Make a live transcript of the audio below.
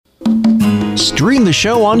Stream the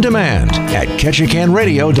show on demand at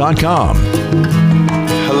ketchikanradio.com.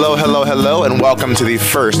 Hello, and welcome to the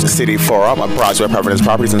First City Forum of Broadsway Providence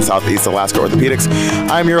Properties in Southeast Alaska Orthopedics.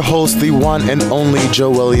 I'm your host, the one and only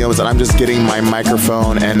Joe Williams, and I'm just getting my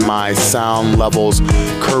microphone and my sound levels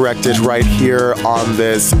corrected right here on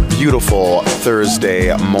this beautiful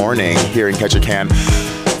Thursday morning here in Ketchikan.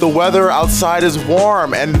 The weather outside is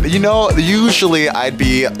warm, and usually I'd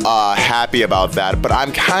be happy about that, but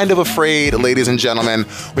I'm kind of afraid, ladies and gentlemen.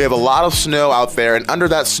 We have a lot of snow out there, and under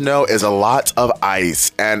that snow is a lot of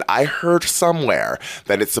ice, and I heard somewhere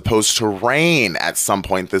that it's supposed to rain at some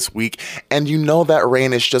point this week, and that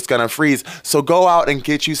rain is just gonna freeze. So go out and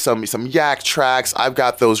get you some yak tracks. I've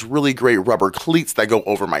got those really great rubber cleats that go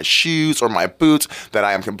over my shoes or my boots that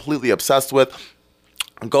I am completely obsessed with.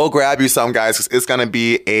 Go grab you some, guys, 'cause it's going to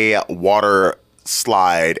be a water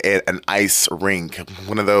slide, an ice rink,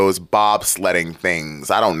 one of those bobsledding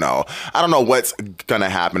things. I don't know what's going to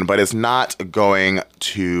happen, but it's not going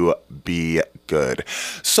to be good.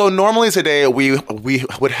 So normally today we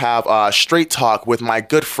would have a straight talk with my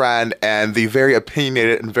good friend and the very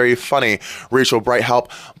opinionated and very funny Rachel Brighthelp,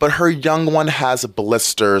 but her young one has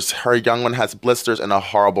blisters. Her young one has blisters and a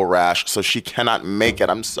horrible rash, so she cannot make it.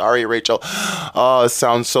 I'm sorry, Rachel. Oh, it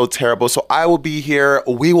sounds so terrible. So I will be here.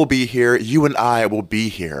 We will be here. You and I will be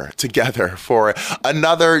here together for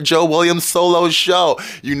another Joe Williams solo show.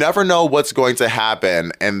 You never know what's going to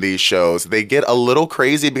happen in these shows. They get a little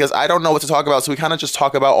crazy because I don't know what to talk about. So we kind of just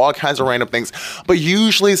talk about all kinds of random things, but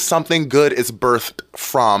usually something good is birthed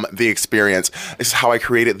from the experience. This is how I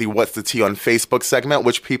created the What's the Tea on Facebook segment,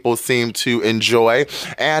 which people seem to enjoy.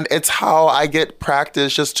 And it's how I get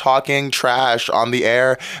practice just talking trash on the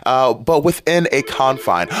air, but within a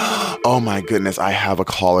confine. Oh my goodness, I have a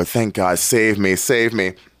caller. Thank God. Save me.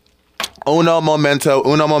 Uno momento.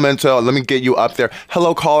 Let me get you up there.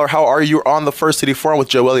 Hello, caller. How are you? You're on the First City Forum with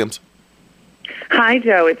Joe Williams. Hi,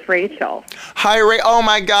 Joe. It's Rachel. Hi, Ray. Oh,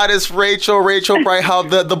 my God. It's Rachel. Rachel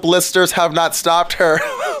Brighthelp. The blisters have not stopped her.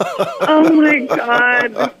 Oh, my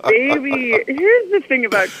God. Baby. Here's the thing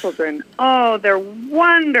about children. Oh, they're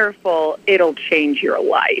wonderful. It'll change your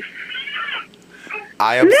life.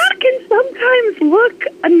 That can sometimes look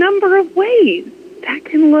a number of ways.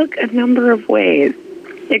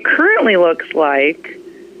 It currently looks like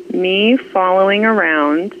me following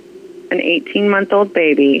around an 18-month-old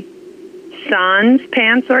baby, sans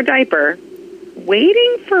pants or diaper,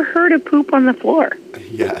 waiting for her to poop on the floor.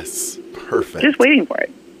 Yes, perfect. Just waiting for it.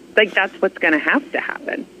 Like, that's what's going to have to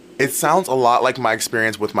happen. It sounds a lot like my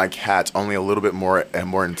experience with my cat, only a little bit more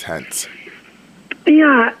intense.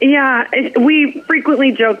 Yeah. We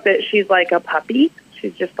frequently joke that she's like a puppy.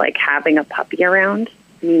 She's just like having a puppy around.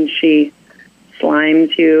 I mean, she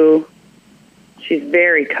slimes you. She's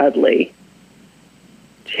very cuddly.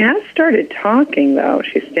 She has started talking, though.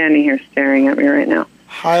 She's standing here staring at me right now.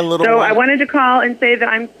 Hi, little So one. I wanted to call and say that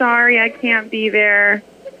I'm sorry I can't be there,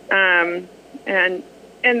 and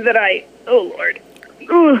that oh, Lord.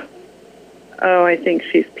 Ooh. Oh, I think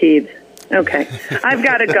she's peed. Okay, I've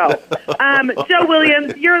got to go. Joe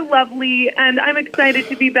Williams, you're lovely, and I'm excited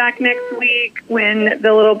to be back next week when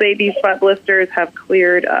the little baby sweat blisters have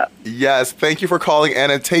cleared up. Yes, thank you for calling in,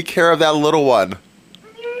 and take care of that little one.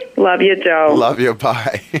 Love you, Joe. Love you.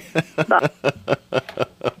 Bye. Bye.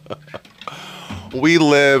 We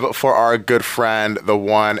live for our good friend, the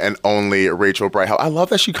one and only Rachel Brighthelp. I love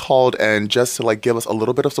that she called and just to give us a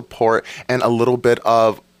little bit of support and a little bit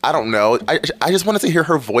of, I don't know. I just wanted to hear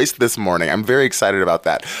her voice this morning. I'm very excited about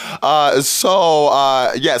that.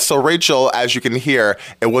 So Rachel, as you can hear,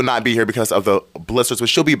 it will not be here because of the blisters, but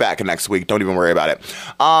she'll be back next week. Don't even worry about it.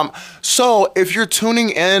 So if you're tuning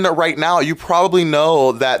in right now, you probably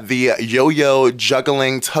know that the yo-yo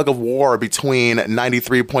juggling tug of war between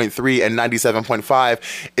 93.3 and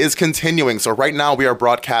 97.5 is continuing. So right now we are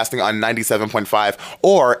broadcasting on 97.5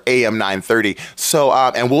 or AM 930. So,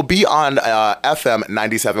 and we'll be on FM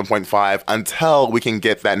 97.5 until we can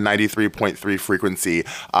get that 93.3 frequency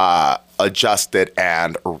adjusted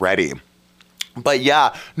and ready. But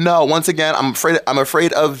yeah, no, once again, I'm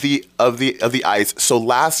afraid of the ice. So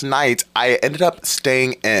last night I ended up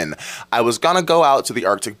staying in. I was gonna go out to the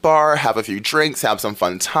Arctic bar, have a few drinks, have some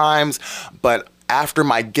fun times, but after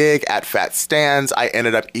my gig at Fat Stands, I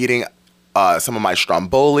ended up eating some of my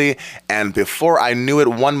stromboli, and before I knew it,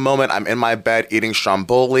 one moment I'm in my bed eating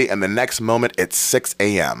stromboli, and the next moment it's 6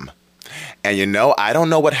 a.m. And you know, I don't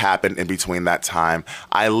know what happened in between that time.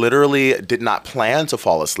 I literally did not plan to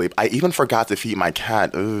fall asleep. I even forgot to feed my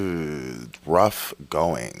cat. Ooh, rough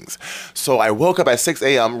goings. So I woke up at 6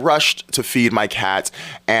 a.m., rushed to feed my cat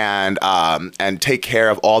and take care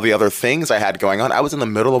of all the other things I had going on. I was in the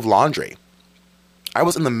middle of laundry. I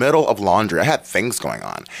had things going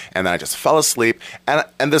on, and then I just fell asleep.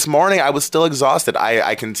 And this morning, I was still exhausted.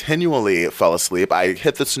 I continually fell asleep. I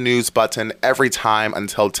hit the snooze button every time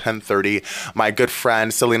until 10:30. My good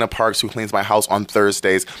friend, Selena Parks, who cleans my house on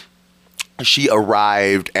Thursdays, she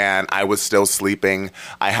arrived and I was still sleeping.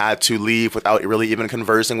 I had to leave without really even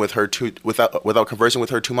conversing with her without conversing with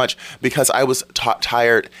her too much because I was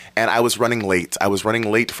tired and I was running late. I was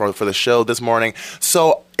running late for the show this morning.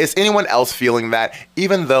 So is anyone else feeling that?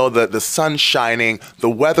 Even though the sun's shining, the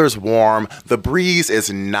weather's warm, the breeze is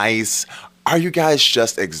nice, are you guys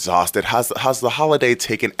just exhausted? Has the holiday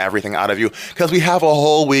taken everything out of you? Because we have a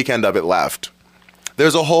whole weekend of it left.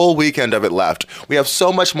 There's a whole weekend of it left. We have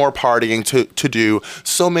so much more partying to do,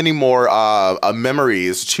 so many more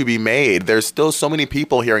memories to be made. There's still so many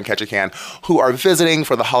people here in Ketchikan who are visiting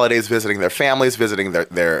for the holidays, visiting their families, visiting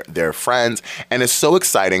their friends, and it's so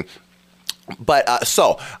exciting. But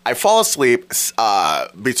so I fall asleep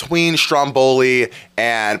between Stromboli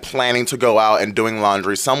and planning to go out and doing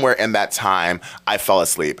laundry. Somewhere in that time, I fell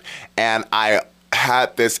asleep, and I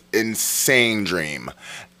had this insane dream.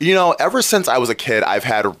 You know, ever since I was a kid, I've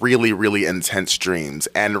had really, really intense dreams.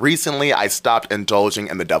 And recently, I stopped indulging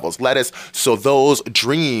in the devil's lettuce. So those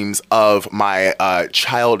dreams of my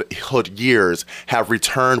childhood years have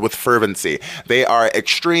returned with fervency. They are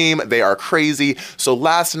extreme. They are crazy. So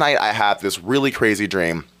last night, I had this really crazy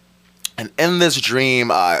dream. And in this dream,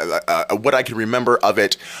 what I can remember of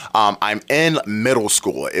it, I'm in middle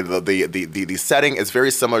school. The setting is very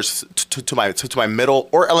similar to my middle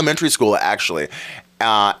or elementary school, actually.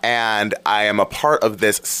 And I am a part of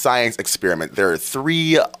this science experiment. There are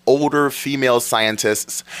 3 older female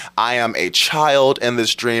scientists. I am a child in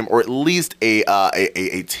this dream, or at least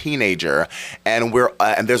a teenager. And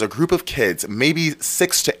there's a group of kids, maybe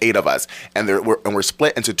 6 to 8 of us, and we're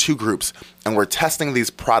split into 2 groups. And we're testing these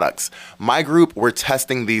products. My group, we're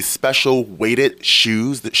testing these special weighted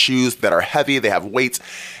shoes, the shoes that are heavy, they have weights,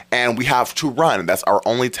 and we have to run. That's our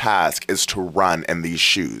only task, is to run in these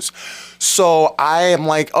shoes. So I am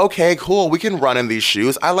like, okay, cool, we can run in these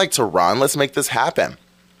shoes. I like to run, let's make this happen.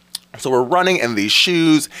 So we're running in these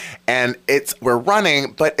shoes, and we're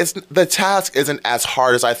running, but the task isn't as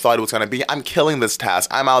hard as I thought it was going to be. I'm killing this task.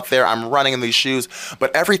 I'm out there, I'm running in these shoes,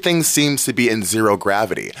 but everything seems to be in zero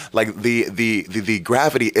gravity. Like the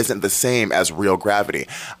gravity isn't the same as real gravity.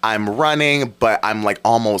 I'm running, but I'm like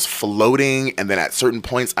almost floating, and then at certain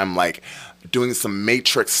points I'm like doing some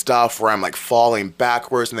matrix stuff where I'm like falling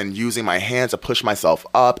backwards and then using my hands to push myself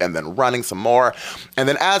up and then running some more. And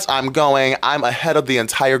then as I'm going, I'm ahead of the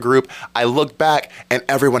entire group. I look back and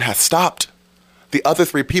everyone has stopped. The other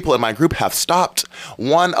 3 people in my group have stopped.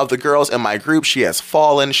 One of the girls in my group, she has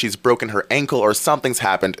fallen. She's broken her ankle or something's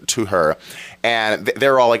happened to her. And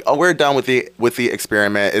they're all like, oh, we're done with the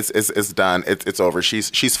experiment. It's done. It's over.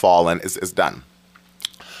 She's fallen. It's done.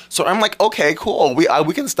 So I'm like, okay, cool,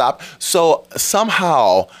 we can stop. So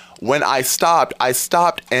somehow, when I stopped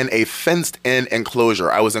in a fenced-in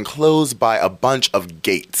enclosure. I was enclosed by a bunch of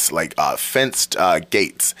gates, like fenced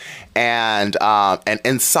gates. And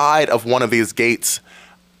inside of one of these gates,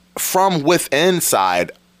 from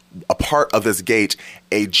inside a part of this gate,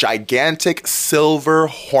 a gigantic silver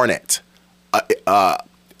hornet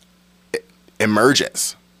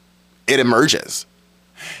emerges. It emerges.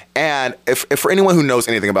 And if for anyone who knows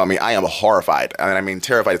anything about me, I am horrified. And I mean,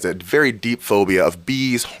 terrified. It's a very deep phobia of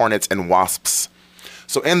bees, hornets, and wasps.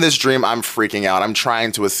 So in this dream, I'm freaking out. I'm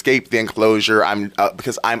trying to escape the enclosure.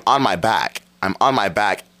 Because I'm on my back. I'm on my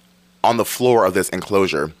back on the floor of this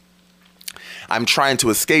enclosure. I'm trying to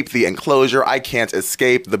escape the enclosure. I can't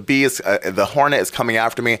escape. The hornet is coming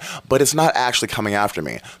after me, but it's not actually coming after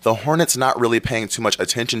me. The hornet's not really paying too much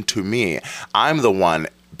attention to me. I'm the one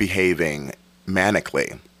behaving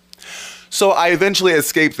manically. So I eventually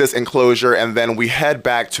escape this enclosure, and then we head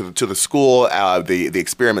back to the school. The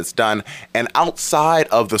experiment's done, and outside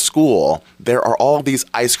of the school, there are all these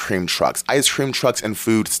ice cream trucks and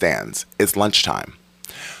food stands. It's lunchtime.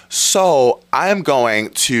 So I'm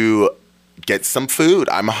going to get some food.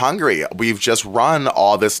 I'm hungry. We've just run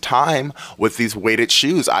all this time with these weighted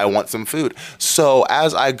shoes. I want some food. So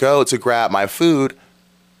as I go to grab my food,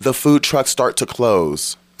 the food trucks start to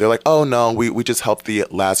close. They're like, oh no, we just helped the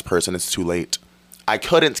last person. It's too late. I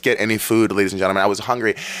couldn't get any food, ladies and gentlemen. I was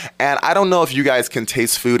hungry. And I don't know if you guys can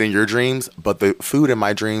taste food in your dreams, but the food in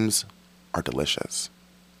my dreams are delicious.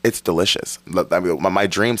 It's delicious. I mean, my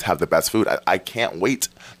dreams have the best food. I can't wait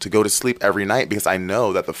to go to sleep every night because I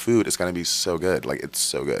know that the food is going to be so good. Like, it's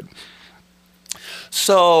so good.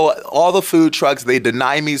 So all the food trucks, they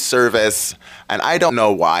deny me service, and I don't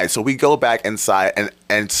know why. So we go back inside,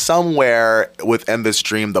 and somewhere within this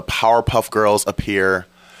dream, the Powerpuff Girls appear.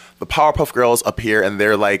 The Powerpuff Girls appear, and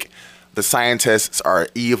they're like, the scientists are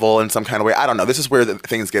evil in some kind of way. I don't know. This is where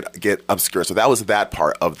things get obscure. So that was that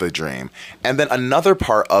part of the dream. And then another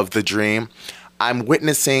part of the dream, I'm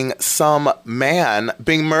witnessing some man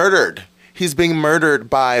being murdered. He's being murdered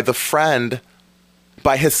by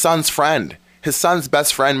by his son's friend. His son's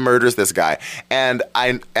best friend murders this guy. And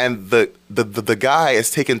the guy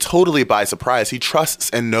is taken totally by surprise. He trusts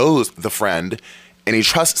and knows the friend, and he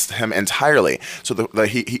trusts him entirely. So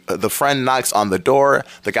the friend knocks on the door.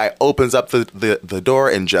 The guy opens up the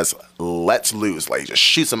door and just lets loose. Like, just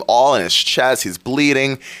shoots him all in his chest. He's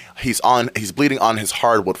bleeding. He's bleeding on his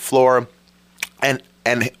hardwood floor. And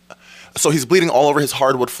so he's bleeding all over his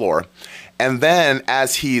hardwood floor. And then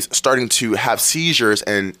as he's starting to have seizures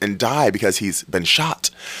and die because he's been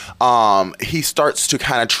shot, he starts to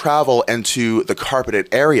kind of travel into the carpeted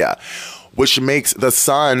area, which makes the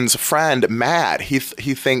son's friend mad. He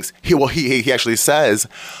thinks, he actually says,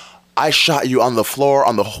 I shot you on the floor,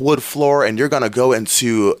 on the wood floor, and you're going to go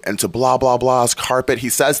into blah, blah, blah's carpet. He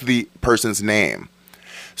says the person's name.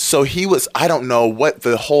 So I don't know what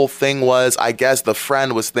the whole thing was. I guess the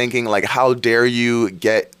friend was thinking, like, how dare you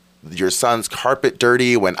get your son's carpet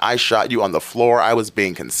dirty when I shot you on the floor? I was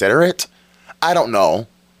being considerate. I don't know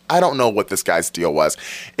what this guy's deal was.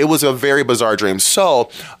 It was a very bizarre dream. So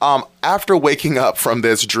after waking up from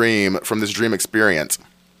this dream experience,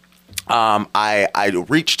 I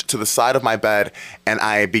reached to the side of my bed and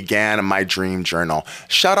I began my dream journal.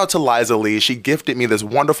 Shout out to Liza Lee. She gifted me this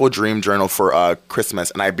wonderful dream journal for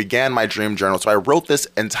Christmas, and I began my dream journal. So I wrote this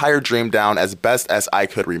entire dream down as best as I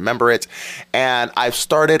could remember it, and I've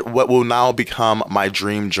started what will now become my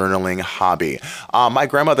dream journaling hobby. My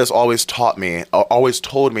grandmother's always told me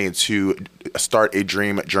to start a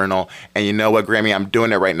dream journal, and you know what, Grammy, I'm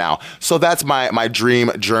doing it right now. So that's my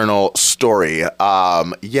dream journal story.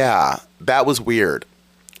 Yeah, that was weird.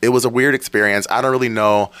 It was a weird experience. I don't really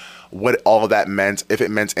know what all of that meant, if it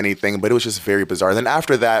meant anything, but it was just very bizarre. Then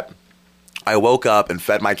after that, I woke up and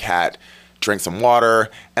fed my cat, drank some water,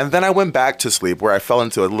 and then I went back to sleep, where I fell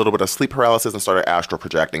into a little bit of sleep paralysis and started astral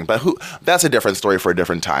projecting. But that's a different story for a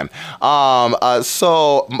different time.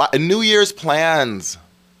 So my New Year's plans.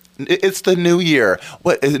 It's the new year.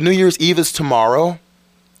 What, New Year's Eve is tomorrow?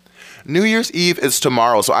 New Year's Eve is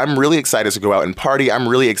tomorrow, so I'm really excited to go out and party. I'm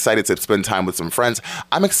really excited to spend time with some friends.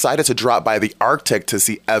 I'm excited to drop by the Arctic to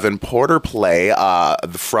see Evan Porter play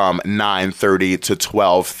from 9:30 to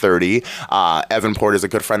 12:30. Evan Porter is a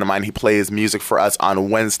good friend of mine. He plays music for us on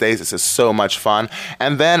Wednesdays. This is so much fun.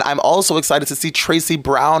 And then I'm also excited to see Tracy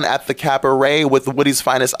Brown at the Cabaret with Woody's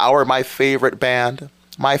Finest Hour, my favorite band.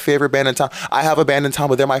 My favorite band in town. I have a band in town,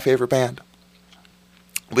 but they're my favorite band.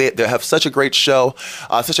 They have such a great show,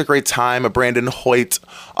 such a great time. Brandon Hoyt,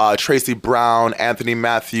 Tracy Brown, Anthony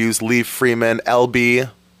Matthews, Lee Freeman, LB.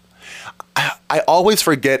 I always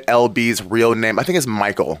forget LB's real name. I think it's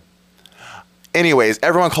Michael. Anyways,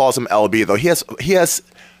 everyone calls him LB, though. He has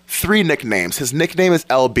 3 nicknames. His nickname is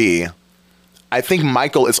LB. I think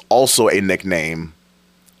Michael is also a nickname.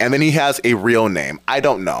 And then he has a real name. I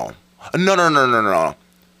don't know. No.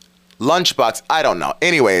 Lunchbox. I don't know.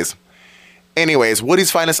 Anyways, Woody's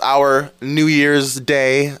Finest Hour, New Year's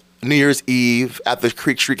Day, New Year's Eve at the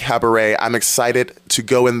Creek Street Cabaret. I'm excited to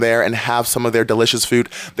go in there and have some of their delicious food.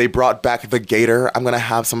 They brought back the gator. I'm going to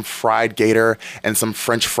have some fried gator and some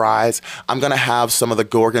French fries. I'm going to have some of the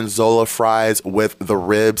Gorgonzola fries with the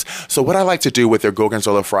ribs. So what I like to do with their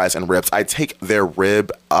Gorgonzola fries and ribs, I take their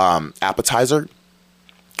rib appetizer.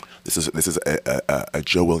 This is a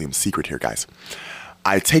Joe Williams secret here, guys.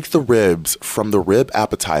 I take the ribs from the rib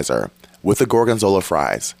appetizer with the Gorgonzola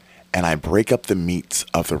fries, and I break up the meat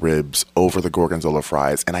of the ribs over the Gorgonzola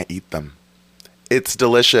fries, and I eat them. It's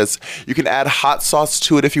delicious. You can add hot sauce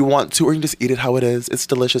to it if you want to, or you can just eat it how it is. It's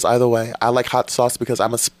delicious either way. I like hot sauce because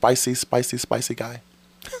I'm a spicy guy.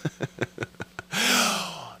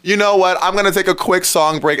 You know what? I'm going to take a quick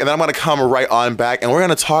song break, and then I'm going to come right on back, and we're going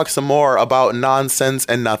to talk some more about nonsense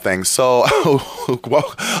and nothing. So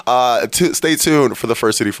stay tuned for the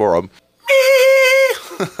First City Forum.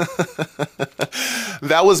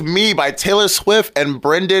 That was Me by Taylor Swift and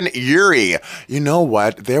Brendan Urie. You know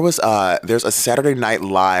what? There's a Saturday Night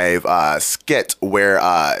Live skit where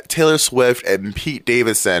Taylor Swift and Pete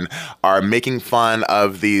Davidson are making fun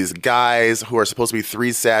of these guys who are supposed to be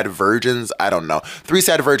three sad virgins. I don't know. Three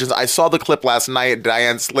sad virgins. I saw the clip last night.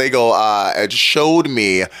 Diane Slagle showed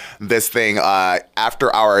me this thing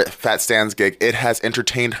after our Fat Stands gig. It has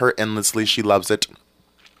entertained her endlessly. She loves it.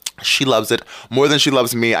 She loves it more than she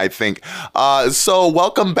loves me, I think. So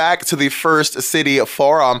welcome back to the First City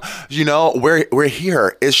Forum. You know, we're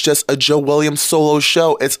here. It's just a Joe Williams solo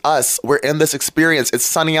show. It's us. We're in this experience. It's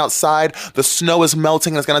sunny outside. The snow is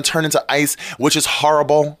melting and it's going to turn into ice, which is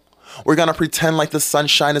horrible. We're going to pretend like the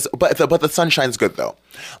sunshine is, but the sunshine's good though.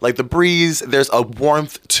 Like the breeze, there's a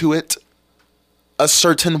warmth to it. A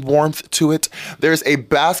certain warmth to it. There's a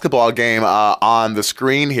basketball game on the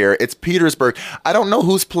screen here. It's Petersburg. I don't know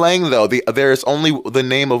who's playing though. There's only the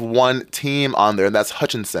name of one team on there, and that's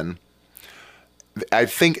Hutchinson. I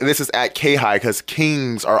think this is at K-High because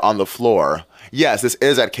Kings are on the floor. Yes, this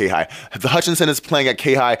is at K-High. The Hutchinson is playing at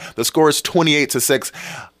K-High. The score is 28-6.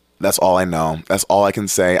 That's all I know. That's all I can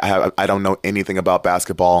say. I don't know anything about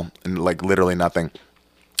basketball, and like literally nothing.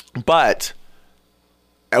 But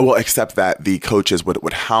well, except that the coaches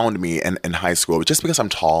would hound me in high school just because I'm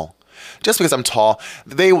tall. Just because I'm tall.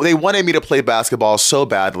 They wanted me to play basketball so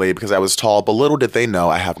badly because I was tall, but little did they know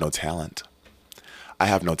I have no talent. I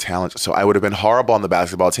have no talent, so I would have been horrible on the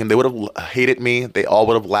basketball team. They would have hated me. They all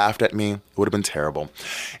would have laughed at me. It would have been terrible.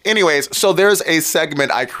 Anyways, so there's a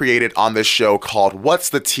segment I created on this show called What's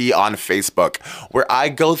the Tea on Facebook, where I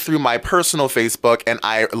go through my personal Facebook and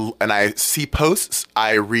I see posts.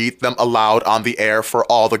 I read them aloud on the air for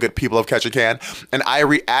all the good people of Ketchikan, and I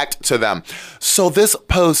react to them. So this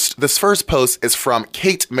first post is from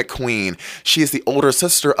Kate McQueen. She is the older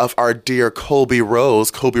sister of our dear Colby Rose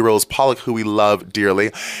Pollock, who we love dearly.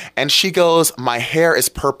 And she goes, "My hair is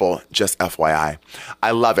purple, just FYI.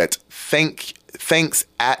 I love it. Thanks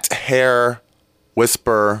at Hair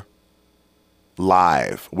Whisperer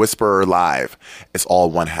Live. It's all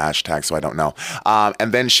one hashtag, so I don't know.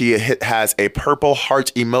 And then she has a purple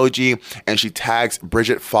heart emoji, and she tags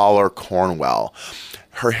Bridget Fowler Cornwell.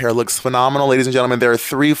 Her hair looks phenomenal, ladies and gentlemen. There are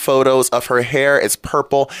 3 photos of her hair. It's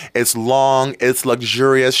purple, it's long, it's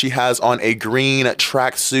luxurious. She has on a green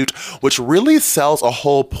tracksuit, which really sells a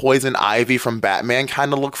whole Poison Ivy from Batman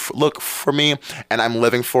kind of look for me, and I'm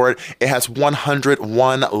living for it. It has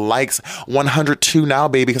 101 likes, 102 now,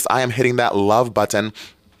 baby, because I am hitting that love button.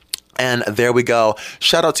 And there we go.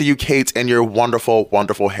 Shout out to you, Kate, and your wonderful,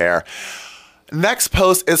 wonderful hair. Next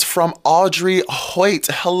post is from Audrey Hoyt.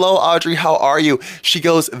 Hello, Audrey. How are you? She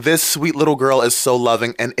goes, "This sweet little girl is so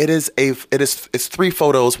loving," and it's 3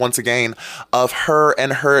 photos once again of her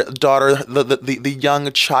and her daughter, the young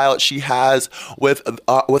child she has with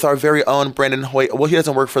our very own Brandon Hoyt. Well, he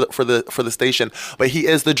doesn't work for the station, but he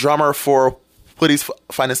is the drummer for Woody's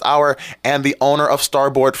Finest Hour and the owner of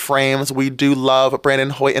Starboard Frames. We do love Brandon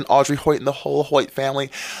Hoyt and Audrey Hoyt and the whole Hoyt family.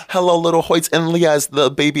 Hello, little Hoyts. And Leah's, the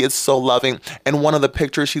baby, is so loving. And one of the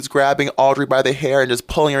pictures, she's grabbing Audrey by the hair and just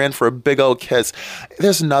pulling her in for a big old kiss.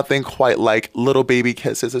 There's nothing quite like little baby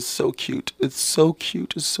kisses. It's so cute. It's so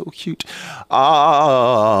cute. It's so cute. The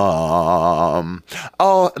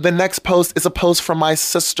next post is a post from my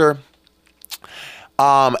sister.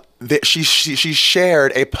 She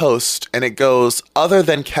shared a post and it goes, "Other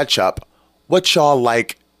than ketchup, what y'all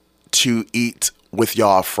like to eat with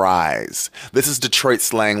y'all fries?" This is Detroit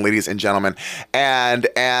slang, ladies and gentlemen. And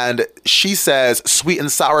she says sweet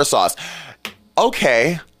and sour sauce.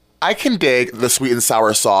 Okay, I can dig the sweet and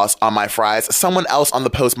sour sauce on my fries. Someone else on the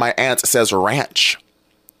post, my aunt, says ranch.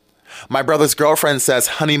 My brother's girlfriend says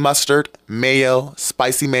honey mustard, mayo,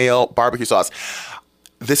 spicy mayo, barbecue sauce.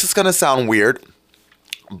 This is gonna sound weird,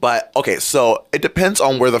 but okay, so it depends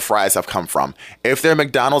on where the fries have come from. If they're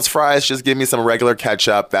McDonald's fries, just give me some regular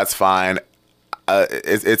ketchup. That's fine.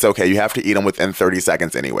 It's okay. You have to eat them within 30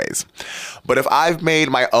 seconds anyways. But if I've made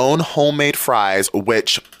my own homemade fries,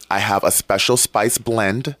 which I have a special spice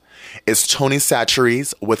blend, it's Tony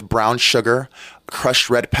Chachere's with brown sugar, crushed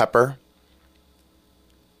red pepper,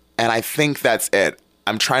 and I think that's it.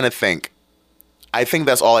 I'm trying to think. I think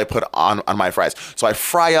that's all I put on my fries. So I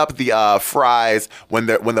fry up the fries when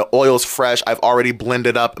the oil's fresh. I've already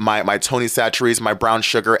blended up my Tony Chachere's, my brown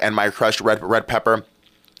sugar, and my crushed red pepper.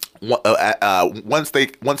 Once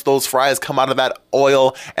those fries come out of that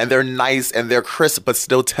oil and they're nice and they're crisp but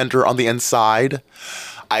still tender on the inside,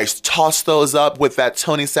 I toss those up with that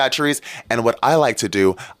Tony Chachere's. And what I like to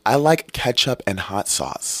do, I like ketchup and hot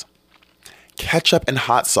sauce. ketchup and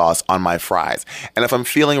hot sauce on my fries. And if I'm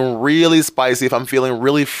feeling really spicy, if I'm feeling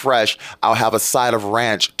really fresh, I'll have a side of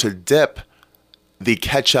ranch to dip the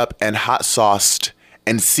ketchup and hot sauced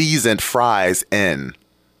and seasoned fries in.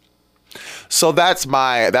 So that's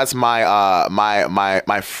my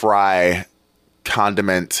fry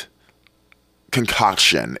condiment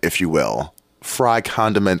concoction, if you will. Fry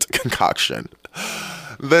condiment concoction.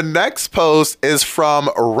 The next post is from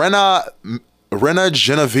Renna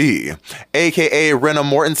Genevieve, aka Renna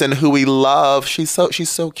Mortensen, who we love. She's so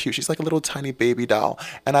cute. She's like a little tiny baby doll,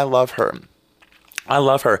 and I love her.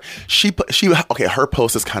 Okay, her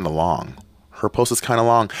post is kind of long.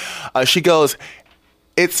 She goes,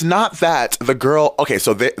 "It's not that the girl." Okay,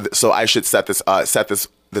 so I should set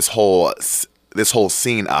this whole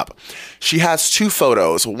scene up. She has two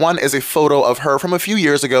photos. One is a photo of her from a few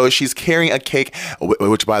years ago. She's carrying a cake,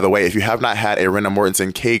 which, by the way, if you have not had a Renna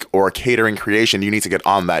Mortensen cake or catering creation, you need to get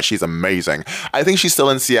on that. She's amazing. I think she's still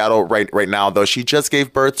in Seattle right now, though. She just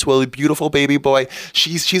gave birth to a beautiful baby boy.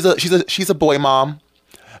 She's a boy mom.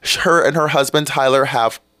 Her and her husband Tyler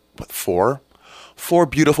have four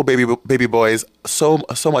beautiful baby boys. So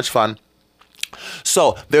much fun.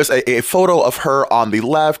 So there's a photo of her on the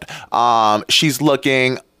left. She's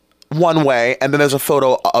looking one way, and then there's a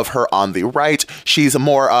photo of her on the right. She's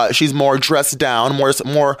more dressed down,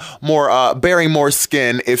 more bearing more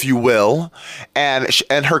skin, if you will. And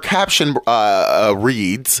her caption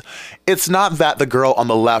reads, "It's not that the girl on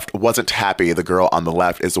the left wasn't happy. The girl on the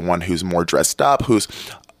left is the one who's more dressed up, who's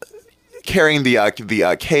carrying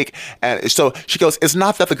the cake." And so she goes, "It's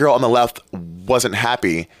not that the girl on the left wasn't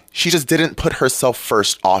happy. She just didn't put herself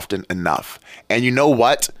first often enough. And you know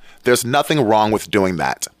what? There's nothing wrong with doing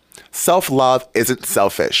that. Self-love isn't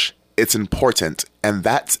selfish. It's important. And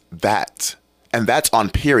that's that. And that's on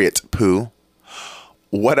period, Pooh.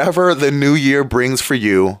 Whatever the new year brings for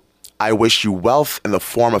you, I wish you wealth in the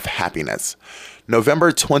form of happiness.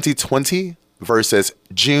 November 2020 versus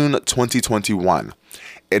June 2021.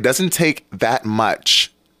 It doesn't take that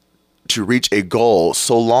much to reach a goal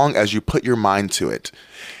so long as you put your mind to it.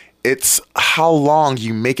 It's how long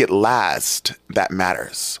you make it last that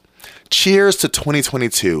matters. Cheers to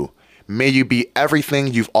 2022. May you be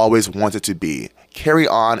everything you've always wanted to be. Carry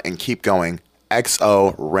on and keep going.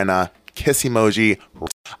 XO, Renna, kiss emoji."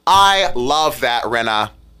 I love that,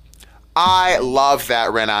 Renna.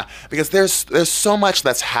 Because there's so much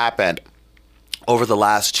that's happened over the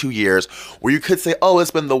last 2 years where you could say, oh, it's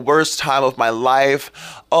been the worst time of my life.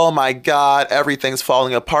 Oh my God, everything's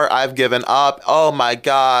falling apart. I've given up. Oh my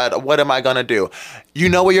God, what am I going to do? You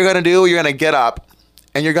know what you're going to do? You're going to get up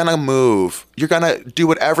and you're going to move. You're going to do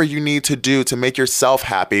whatever you need to do to make yourself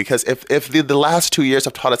happy. Because if the last 2 years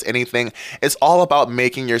have taught us anything, it's all about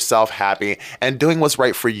making yourself happy and doing what's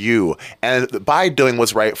right for you. And by doing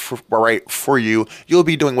what's right for you, you'll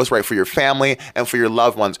be doing what's right for your family and for your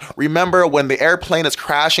loved ones. Remember, when the airplane is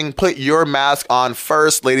crashing, put your mask on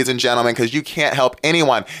first, ladies and gentlemen, because you can't help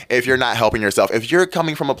anyone if you're not helping yourself. If you're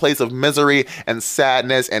coming from a place of misery and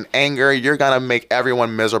sadness and anger, you're going to make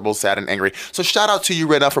everyone miserable, sad, and angry. So shout out to you,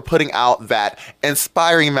 Renna, for putting out that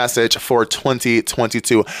inspiring message for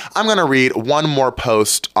 2022. I'm going to read one more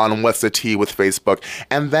post on What's the Tea with Facebook,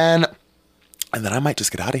 and then I might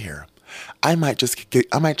just get out of here. I might just get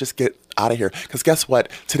out of here, because guess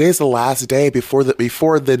what? Today's the last day before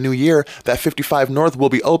the new year that 55 North will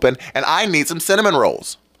be open, and I need some cinnamon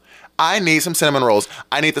rolls. I need the cinnamon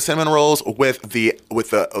rolls with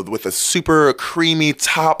the super creamy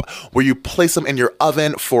top, where you place them in your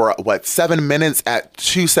oven for 7 minutes at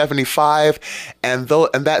 275, and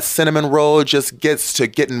that cinnamon roll just gets to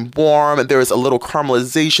getting warm, and there is a little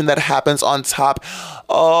caramelization that happens on top.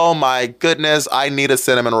 Oh my goodness, I need a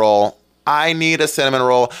cinnamon roll. I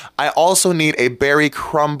also need a berry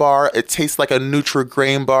crumb bar. It tastes like a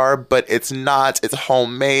Nutri-Grain bar, but it's not. It's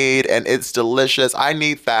homemade and it's delicious. I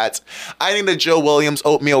need that. I need a Joe Williams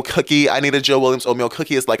oatmeal cookie.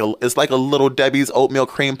 It's like a Little Debbie's oatmeal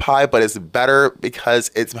cream pie, but it's better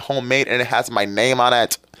because it's homemade and it has my name on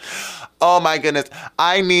it. Oh my goodness.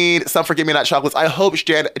 I need some Forget-Me-Not chocolates. I hope,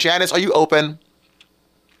 Janice, are you open?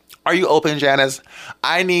 Are you open, Janice?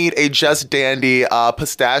 I need a Just Dandy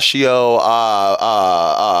pistachio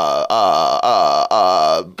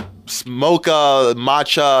mocha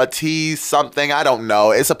matcha tea something. I don't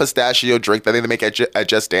know. It's a pistachio drink that they make at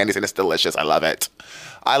Just Dandy's, and it's delicious. I love it.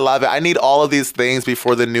 I need all of these things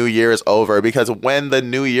before the new year is over, because when the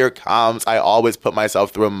new year comes, I always put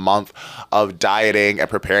myself through a month of dieting and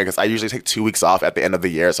preparing, because I usually take 2 weeks off at the end of the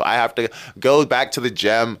year. So I have to go back to the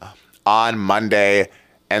gym on Monday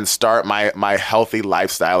and start my healthy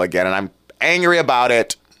lifestyle again. And I'm angry about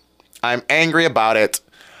it.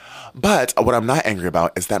 But what I'm not angry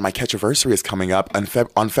about is that my catchiversary is coming up on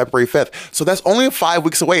February 5th. So that's only 5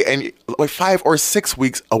 weeks away, and like 5 or 6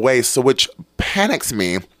 weeks away. So which panics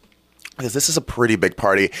me, because this is a pretty big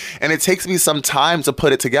party and it takes me some time to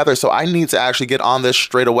put it together. So I need to actually get on this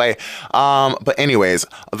straight away. But anyways,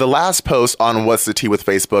 the last post on What's the Tea with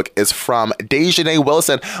Facebook is from Dejanay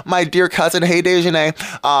Wilson, my dear cousin. Hey, Dejanay.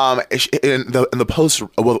 In the post,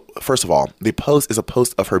 well, first of all, the post is a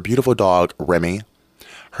post of her beautiful dog, Remy.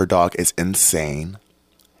 Her dog is insane.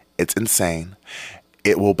 It's insane.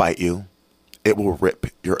 It will bite you. It will rip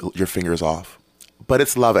your fingers off. But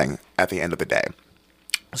it's loving at the end of the day.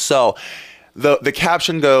 So the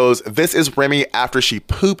caption goes, "This is Remy after she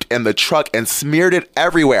pooped in the truck and smeared it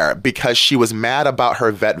everywhere because she was mad about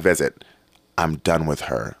her vet visit. I'm done with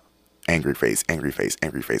her. Angry face, angry face,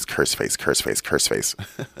 angry face, curse face, curse face, curse face."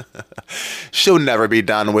 She'll never be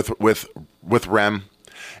done with Rem.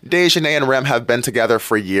 Dejanay and Rem have been together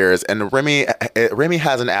for years, and Remy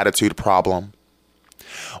has an attitude problem.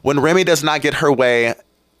 When Remy does not get her way,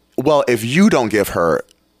 well, if you don't give her,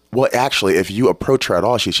 well, actually, if you approach her at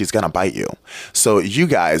all, she's going to bite you. So you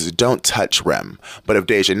guys don't touch Rem. But if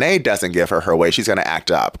Dejanay doesn't give her way, she's going to act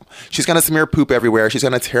up. She's going to smear poop everywhere. She's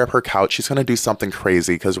going to tear up her couch. She's going to do something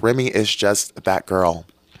crazy because Remy is just that girl.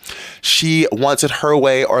 She wants it her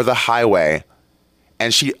way or the highway.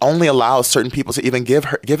 And she only allows certain people to even give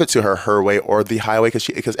it to her way or the highway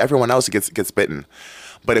because everyone else gets bitten.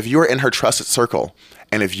 But if you're in her trusted circle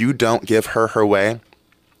and if you don't give her way,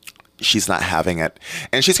 she's not having it.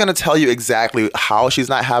 And she's going to tell you exactly how she's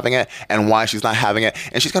not having it and why she's not having it.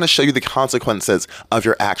 And she's going to show you the consequences of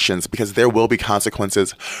your actions because there will be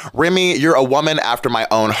consequences. Remy, you're a woman after my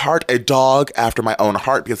own heart, a dog after my own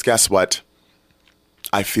heart, because guess what?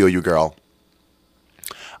 I feel you, girl.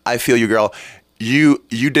 I feel you, girl. You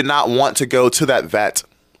did not want to go to that vet.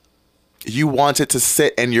 You wanted to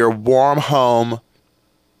sit in your warm home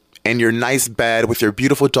in your nice bed with your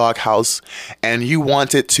beautiful doghouse, and you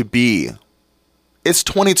want it to be. It's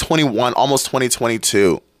 2021, almost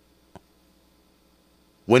 2022.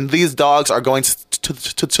 When these dogs are going to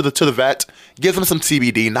the vet, give them some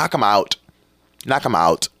CBD, knock them out. Knock them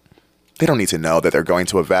out. They don't need to know that they're going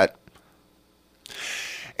to a vet.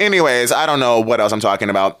 Anyways, I don't know what else I'm talking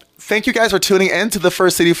about. Thank you guys for tuning in to the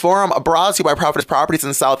First City Forum, brought to you by Prophetess Properties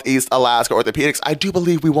in Southeast Alaska Orthopedics. I do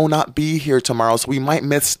believe we will not be here tomorrow, so we might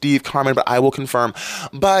miss Steve Carmen, but I will confirm.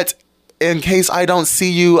 But in case I don't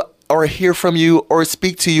see you or hear from you or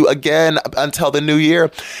speak to you again until the new year,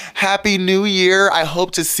 Happy New Year. I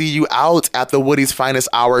hope to see you out at the Woody's Finest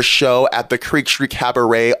Hour show at the Creek Street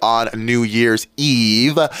Cabaret on New Year's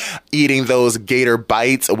Eve, eating those gator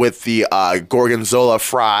bites with the gorgonzola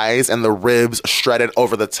fries and the ribs shredded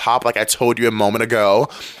over the top like I told you a moment ago.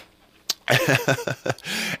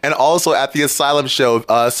 And also at the Asylum show,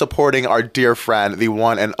 supporting our dear friend, the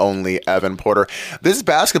one and only Evan Porter. This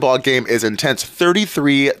basketball game is intense,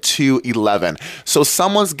 33-11. So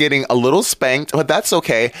someone's getting a little spanked, but that's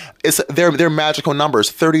okay. They're magical numbers,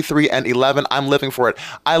 33 and 11. I'm living for it.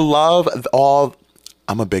 I'm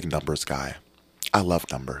a big numbers guy. I love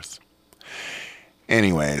numbers.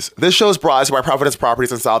 Anyways, this show is brought to you by Prophetess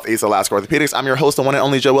Properties in Southeast Alaska Orthopedics. I'm your host, the one and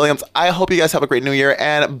only Joe Williams. I hope you guys have a great new year,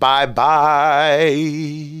 and bye-bye.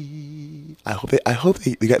 I hope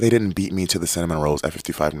they didn't beat me to the cinnamon rolls at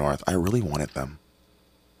 55 North. I really wanted them.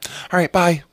 All right, bye.